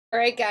All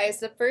right, guys,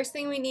 the first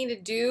thing we need to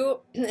do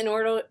in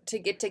order to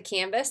get to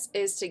Canvas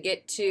is to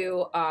get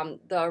to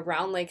the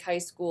Round Lake High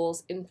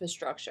School's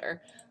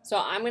infrastructure. So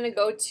I'm going to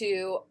go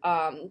to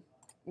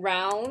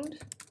Round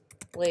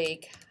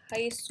Lake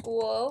High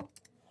School,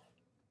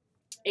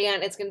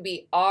 and it's going to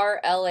be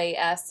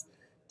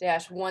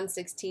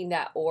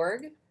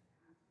RLAS-116.org.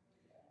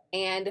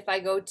 And if I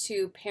go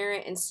to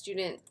parent and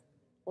student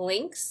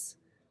links,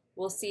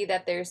 we'll see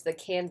that there's the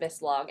Canvas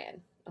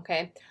login.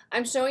 Okay,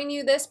 I'm showing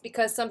you this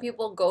because some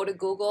people go to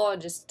Google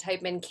and just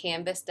type in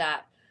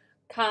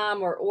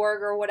canvas.com or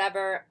org or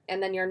whatever,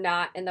 and then you're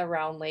not in the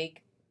Round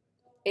Lake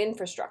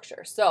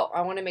infrastructure. So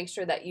I want to make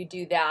sure that you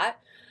do that,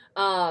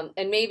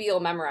 and maybe you'll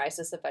memorize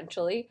this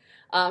eventually.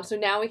 So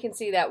now we can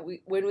see that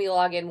when we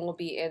log in, we'll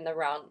be in the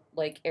Round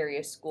Lake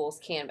Area Schools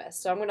Canvas.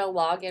 So I'm going to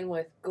log in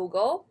with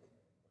Google,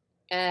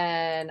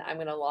 and I'm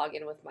going to log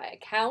in with my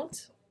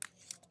account.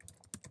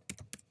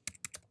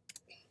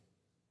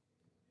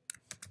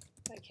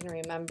 I can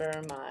remember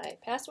my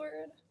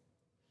password.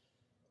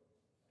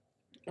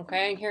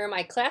 Okay, and here are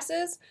my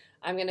classes.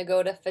 I'm going to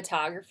go to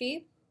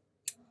photography.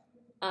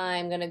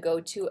 I'm going to go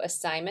to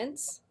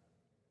assignments.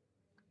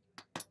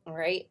 All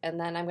right, and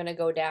then I'm going to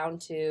go down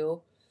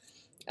to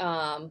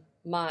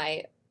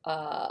my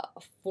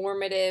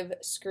formative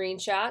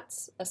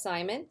screenshots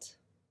assignment.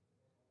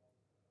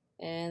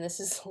 And this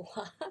is a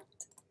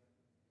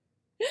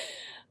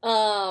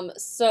lot.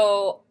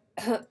 So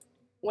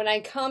when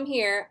I come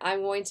here, I'm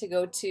going to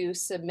go to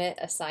Submit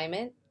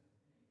Assignment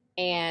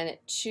and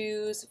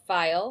choose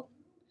File.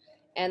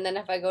 And then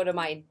if I go to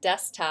my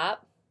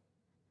desktop,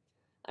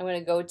 I'm going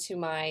to go to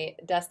my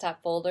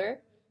desktop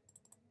folder.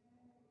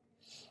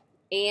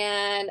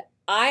 And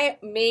I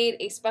made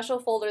a special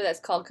folder that's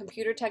called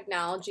Computer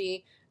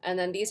Technology. And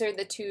then these are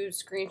the two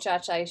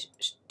screenshots I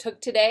took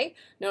today.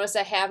 Notice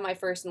I have my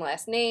first and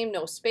last name,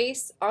 no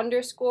space,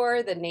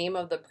 underscore, the name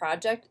of the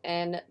project,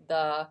 and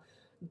the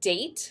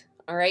date.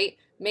 All right.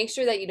 Make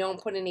sure that you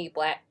don't put any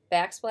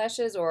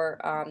backsplashes or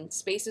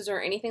spaces or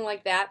anything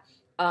like that.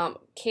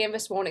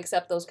 Canvas won't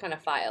accept those kind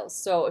of files.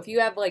 So if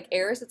you have like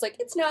errors, it's like,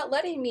 it's not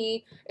letting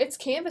me, it's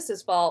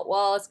Canvas's fault.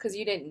 Well, it's because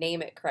you didn't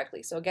name it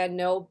correctly. So again,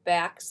 no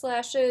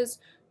backslashes,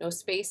 no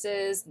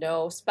spaces,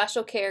 no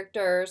special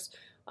characters.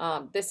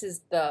 This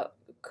is the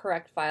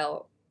correct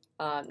file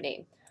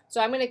name. So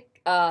I'm going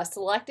to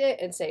select it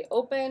and say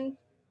open,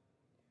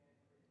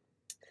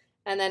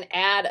 and then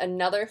add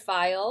another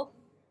file,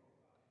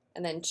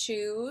 and then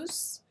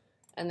choose,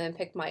 and then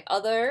pick my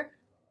other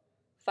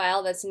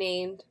file that's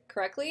named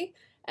correctly,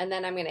 and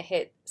then I'm going to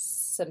hit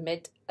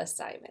submit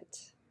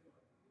assignment.